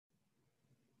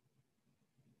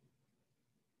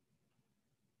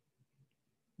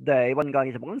네, 이번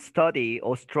강의 제목은 Study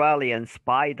Australian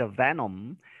Spider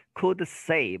Venom could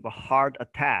save heart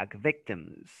attack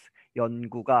victims.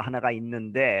 연구가 하나가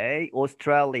있는데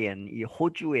Australian, 이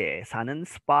호주에 사는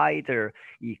스파이더,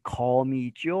 이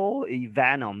거미죠. 이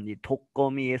venom, 이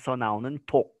독거미에서 나오는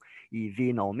독. 이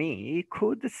venom이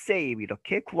could save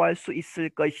이렇게 구할 수 있을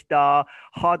것이다.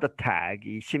 heart attack,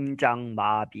 이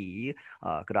심장마비,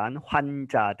 그러한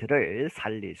환자들을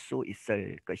살릴 수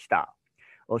있을 것이다.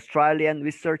 Australian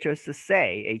researchers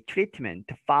say a treatment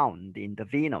found in the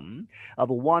venom of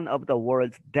one of the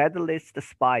world's deadliest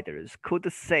spiders could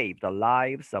save the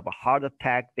lives of heart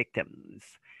attack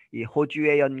victims. 이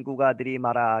호주의 연구가들이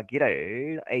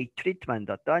말하기를 a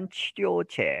treatment 어떤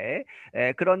치료제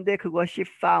그런데 그것이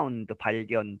found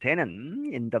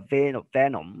발견되는 in the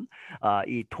venom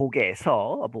이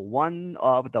독에서 of one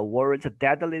of the world's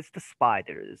deadliest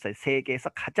spiders 세계에서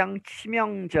가장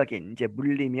치명적인 이제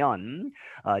물리면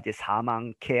이제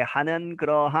사망케 하는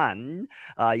그러한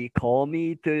이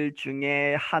거미들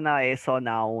중에 하나에서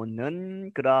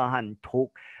나오는 그러한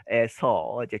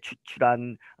독에서 이제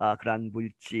추출한 그러한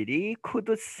물질이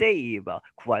could save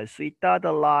구할 수 있다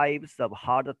the lives of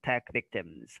heart attack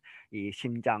victims 이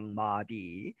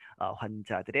심장마비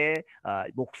환자들의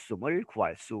목숨을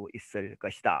구할 수 있을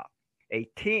것이다. A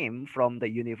team from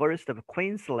the University of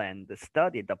Queensland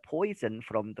studied the poison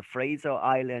from the Fraser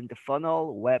Island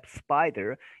funnel web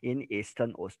spider in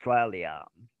eastern Australia.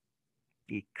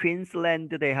 이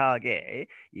퀸슬랜드 대학의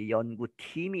이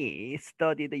연구팀이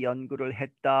studied 연구를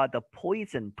했다. The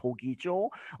poison 독이죠.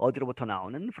 어디로부터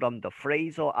나오는 from the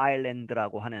Fraser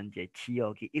Island라고 하는 이제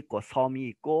지역이 있고 섬이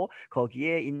있고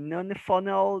거기에 있는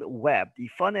funnel web. 이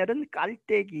funnel은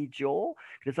깔때기죠.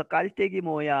 그래서 깔때기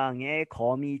모양의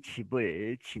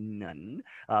거미집을 짓는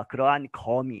그러한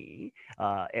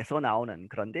거미에서 나오는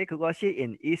그런데 그것이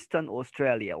in Eastern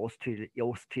Australia,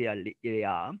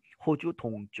 오스트레일리아 호주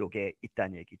동쪽에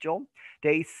있다는 얘기죠.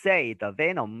 They say the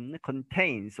venom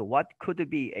contains what could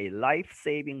be a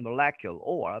life-saving molecule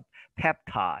or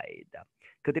peptide.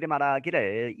 그들이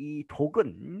말하기를 이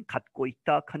독은 갖고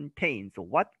있다 contains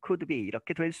what could be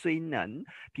이렇게 될 수 있는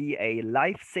be a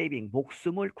life-saving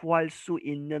목숨을 구할 수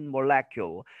있는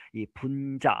molecule 이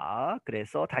분자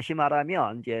그래서 다시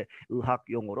말하면 이제 의학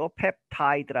용어로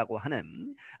펩타이드라고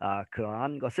하는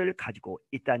그러한 것을 가지고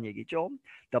있다는 얘기죠.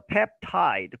 The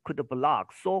peptide could block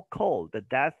so-called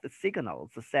death signals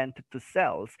sent to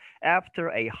cells after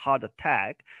a heart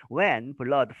attack when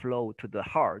blood flow to the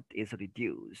heart is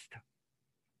reduced.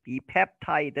 이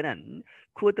펩타이드는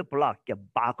could block,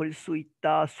 막을 수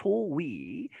있다,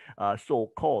 소위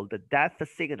so-called death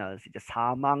signals, 이제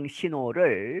사망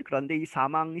신호를 그런데 이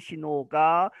사망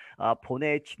신호가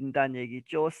보내진다는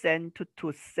얘기죠. sent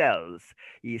to cells,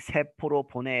 이 세포로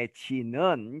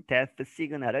보내지는 death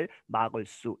signal을 막을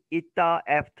수 있다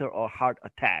after a heart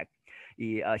attack.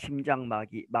 이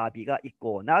심장마비가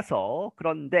있고 나서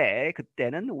그런데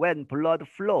그때는 when blood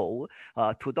flow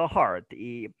to the heart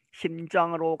이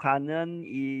심장으로 가는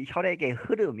이 혈액의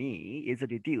흐름이 is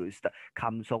reduced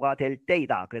감소가 될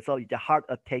때이다. 그래서 이제 heart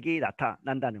attack이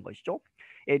나타난다는 것이죠.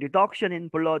 A reduction in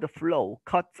blood flow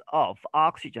cuts off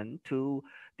oxygen to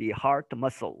the heart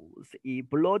muscles. 이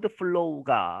blood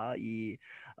flow가 이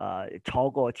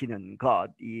적어지는 것,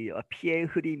 이 피의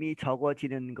흐름이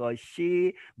적어지는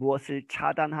것이 무엇을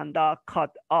차단한다?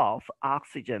 Cut off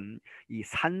oxygen, 이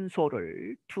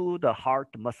산소를 to the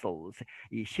heart muscles,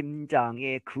 이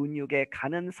심장의 근육에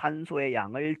가는 산소의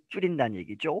양을 줄인다는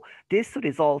얘기죠. This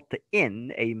results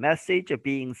in a message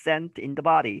being sent in the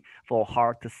body for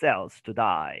heart cells to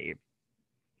die.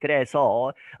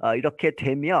 그래서 이렇게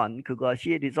되면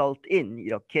그것이 result in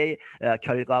이렇게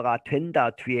결과가 된다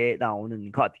뒤에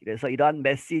나오는 것. 그래서 이러한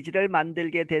메시지를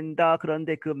만들게 된다.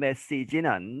 그런데 그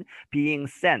메시지는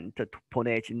being sent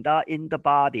보내진다 in the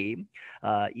body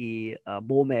이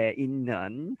몸에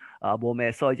있는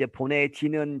몸에서 이제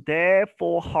보내지는데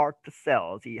for heart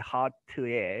cells 이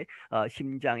하트의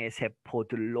심장의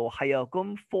세포들로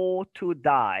하여금 for to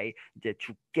die 이제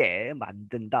죽게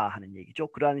만든다 하는 얘기죠.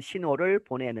 그러한 신호를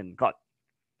보내는 것.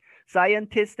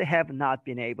 Scientists have not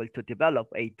been able to develop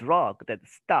a drug that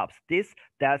stops this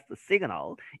death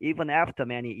signal even after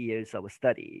many years of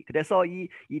study. 그래서 이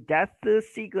death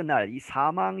signal, 이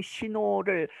사망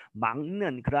신호를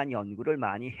막는 그러한 연구를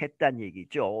많이 했다는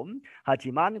얘기죠.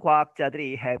 하지만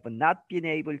과학자들이 have not been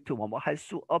able to 뭐뭐 할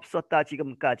수 없었다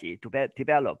지금까지 to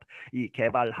develop 이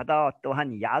개발하다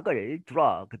어떠한 약을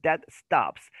drug that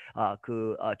stops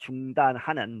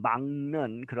중단하는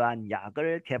막는 그러한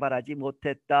약을 개발하지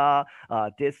못했다.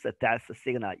 합니다. This death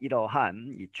signal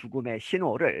이러한 이 죽음의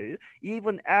신호를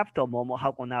even after 뭐뭐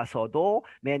하고 나서도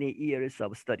many years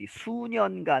of study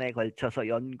수년간에 걸쳐서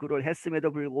연구를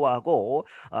했음에도 불구하고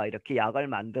이렇게 약을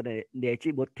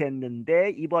만들어내지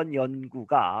못했는데 이번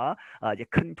연구가 이제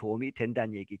큰 도움이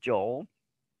된다는 얘기죠.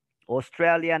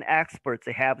 Australian experts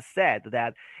have said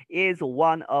that is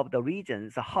one of the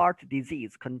reasons heart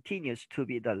disease continues to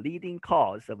be the leading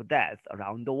cause of death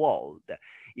around the world.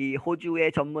 이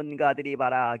호주의 전문가들이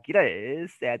말하기를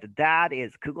said that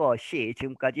is 그것이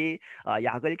지금까지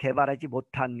약을 개발하지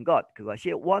못한 것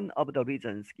그것이 one of the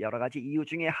reasons 여러 가지 이유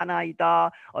중에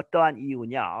하나이다. 어떠한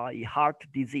이유냐? 이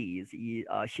heart disease 이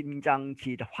심장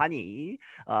질환이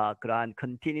그러한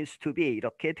continues to be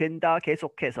이렇게 된다.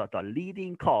 계속해서 the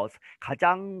leading cause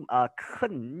가장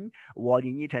큰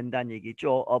원인이 된다는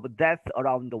얘기죠. of death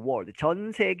around the world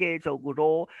전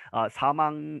세계적으로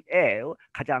사망의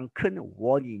가장 큰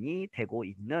원인이 되고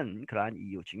있는 그러한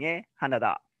이유 중에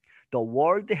하나다. The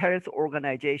World Health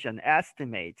Organization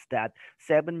estimates that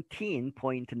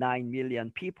 17.9 million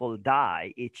people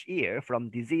die each year from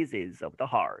diseases of the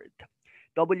heart.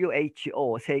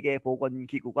 WHO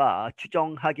세계보건기구가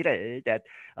추정하기를 that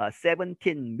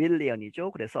 17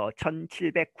 million이죠. 그래서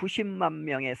 1790만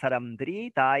명의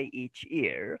사람들이 die each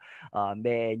year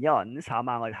매년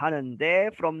사망을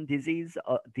하는데 from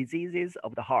diseases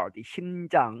of the heart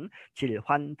심장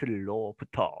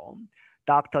질환들로부터.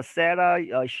 Dr.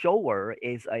 Sarah Shower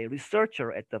is a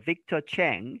researcher at the Victor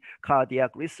Chang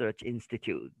Cardiac Research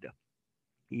Institute.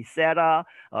 이 세라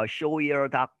쇼이어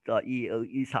닥터 이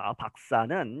의사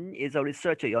박사는 is a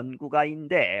researcher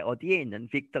연구가인데 어디에 있는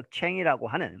빅터 챙이라고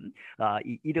하는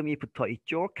이 이름이 붙어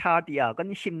있죠.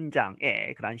 카디악은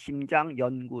심장에 그런 심장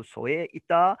연구소에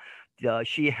있다.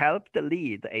 She helped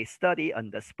lead a study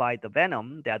on the spider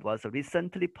venom that was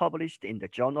recently published in the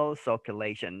journal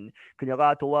Circulation.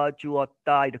 그녀가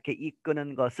도와주었다 이렇게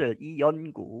이끄는 것을 이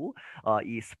연구,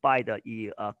 이 스파이더,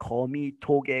 이 거미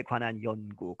독에 관한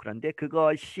연구. 그런데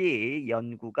그것이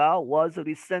연구가 was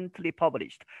recently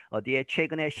published. 어디에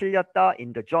최근에 실렸다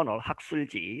in the journal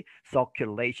학술지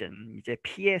Circulation. 이제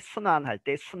피에 순환할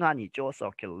때 순환이죠.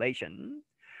 Circulation.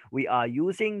 We are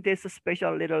using this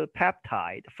special little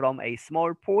peptide from a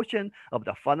small portion of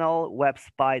the funnel web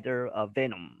spider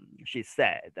venom, she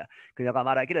said. 그녀가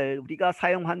말하기를 우리가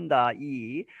사용한다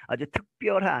이 아주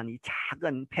특별한 이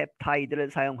작은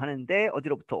펩타이드를 사용하는데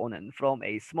어디로부터 오는 from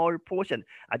a small portion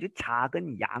아주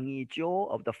작은 양이죠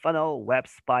of the funnel web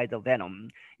spider venom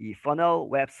이 funnel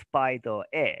web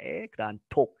spider의 그러한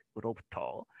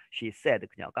독으로부터. She said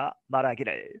그녀가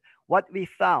말하기를 What we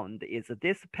found is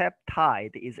this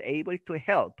peptide is able to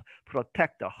help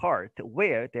protect the heart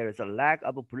where there is a lack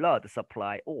of blood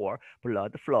supply or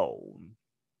blood flow.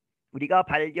 우리가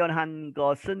발견한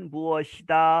것은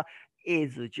무엇이다?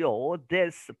 is죠.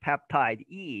 This peptide,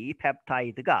 이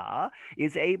펩타이드가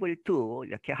is able to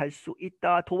이렇게 할 수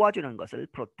있다. 도와주는 것을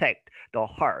protect the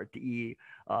heart, 이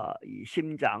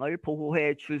심장을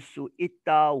보호해 줄 수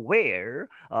있다. Where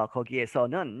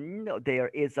거기에서는 there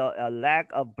is a lack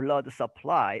of blood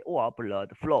supply or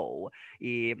blood flow.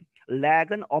 이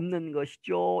lag은 없는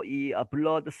것이죠. 이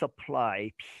blood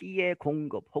supply 피의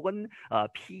공급 혹은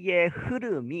피의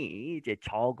흐름이 이제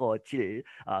적어질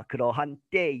그러한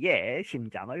때에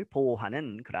심장을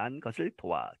보호하는 그러한 것을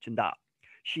도와준다.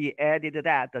 She added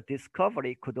that the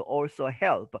discovery could also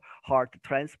help heart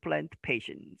transplant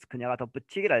patients. 그녀가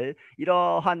덧붙이기를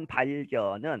이러한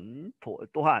발견은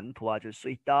또한 도와줄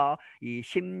수 있다. 이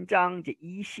심장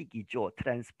이식이죠.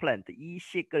 transplant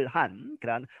이식을 한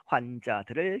그런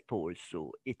환자들을 도울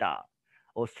수 있다.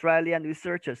 Australian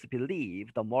researchers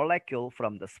believe the molecule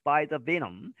from the spider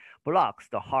venom blocks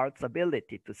the heart's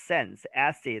ability to sense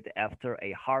acid after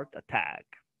a heart attack.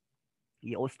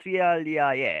 이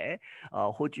오스트레일리아의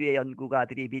호주의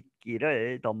연구가들이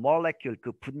믿기를 the molecule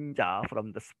그 분자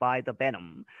from the spider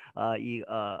venom 이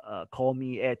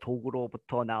거미의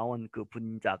독으로부터 나온 그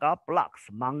분자가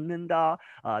blocks 막는다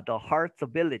the heart's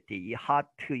ability 이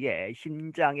하트의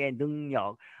심장의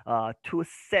능력 to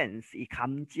sense 이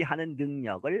감지하는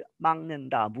능력을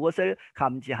막는다. 무엇을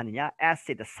감지하느냐?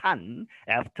 acid 산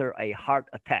after a heart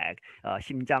attack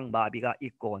심장마비가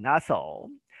있고 나서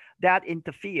that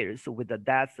interferes with the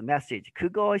death message.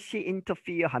 그것이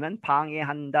interfere하면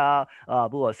방해한다.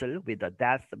 무엇을? with the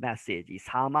death message. 이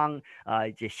사망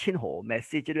이제 신호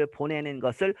메시지를 보내는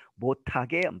것을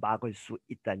못하게 막을 수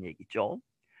있다는 얘기죠.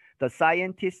 The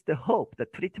scientists hope the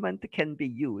treatment can be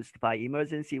used by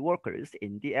emergency workers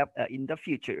in the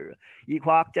future. 이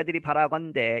과학자들이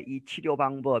바라건대 이 치료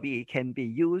방법이 can be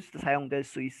used 사용될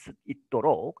수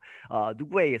있도록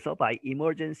누구에 의해서 by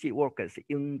emergency workers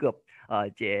응급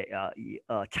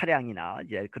차량이나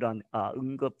이제 그런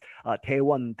응급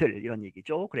대원들 이런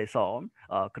얘기죠. 그래서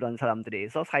그런 사람들에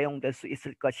의해서 사용될 수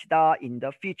있을 것이다 in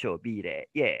the future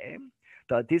미래에.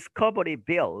 The discovery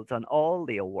builds on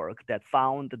earlier work that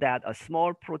found that a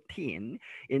small protein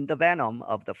in the venom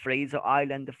of the Fraser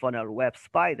Island funnel web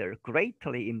spider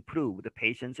greatly improved the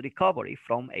patient's recovery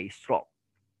from a stroke.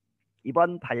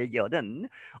 이번 발견은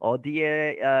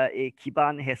어디에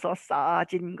기반해서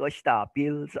쌓아진 것이다.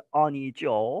 builds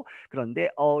on이죠. 그런데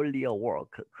earlier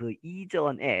work, 그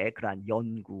이전의 그런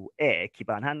연구에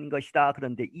기반한 것이다.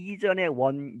 그런데 이전의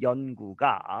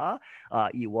연구가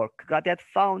이 work가 that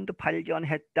found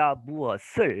발견했다.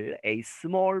 무엇을? A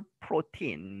small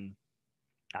protein.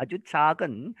 아주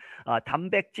작은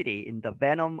단백질이 in the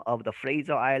venom of the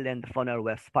Fraser Island funnel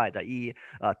web spider 이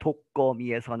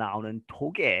독거미에서 나오는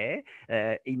독에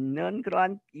있는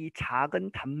그러한 이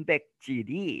작은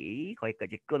단백질이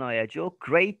거기까지 끊어야죠.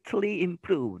 Greatly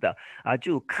improved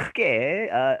아주 크게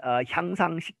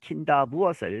향상시킨다.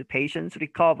 무엇을? Patient's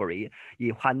recovery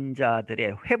이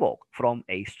환자들의 회복 from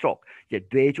a stroke 이제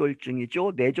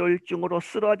뇌졸중이죠. 뇌졸중으로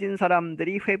쓰러진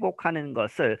사람들이 회복하는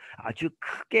것을 아주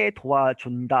크게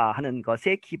도와준다 하는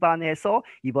것에 기반해서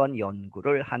이번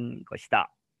연구를 한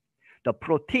것이다. The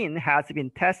protein has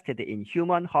been tested in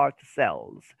human heart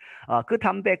cells. 그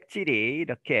단백질이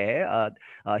이렇게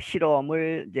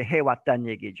실험을 이제 해왔다는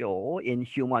얘기죠. In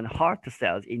human heart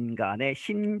cells, 인간의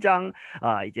심장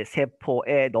이제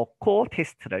세포에 넣고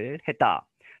테스트를 했다.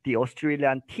 The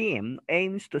Australian team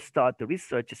aims to start the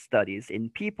research studies in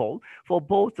people for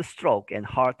both stroke and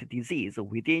heart disease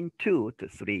within 2 to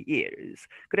 3 years.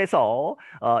 그래서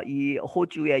이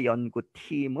호주의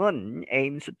연구팀은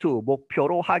aims to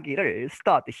목표로 하기를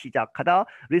start 시작하다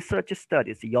research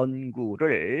studies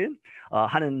연구를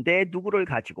하는데 누구를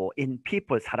가지고 in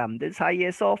people 사람들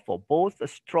사이에서 for both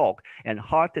stroke and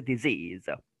heart disease.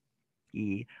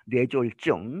 이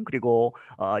뇌졸중 그리고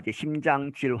이제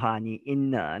심장 질환이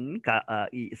있는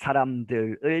이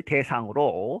사람들을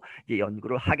대상으로 이제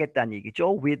연구를 하겠다는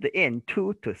얘기죠. Within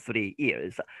 2 to 3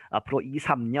 years. 앞으로 2,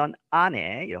 3년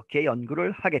안에 이렇게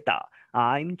연구를 하겠다.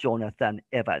 I'm Jonathan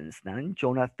Evans. 나는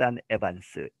조나탄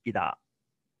에반스이다.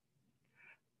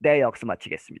 네, 여기서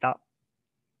마치겠습니다.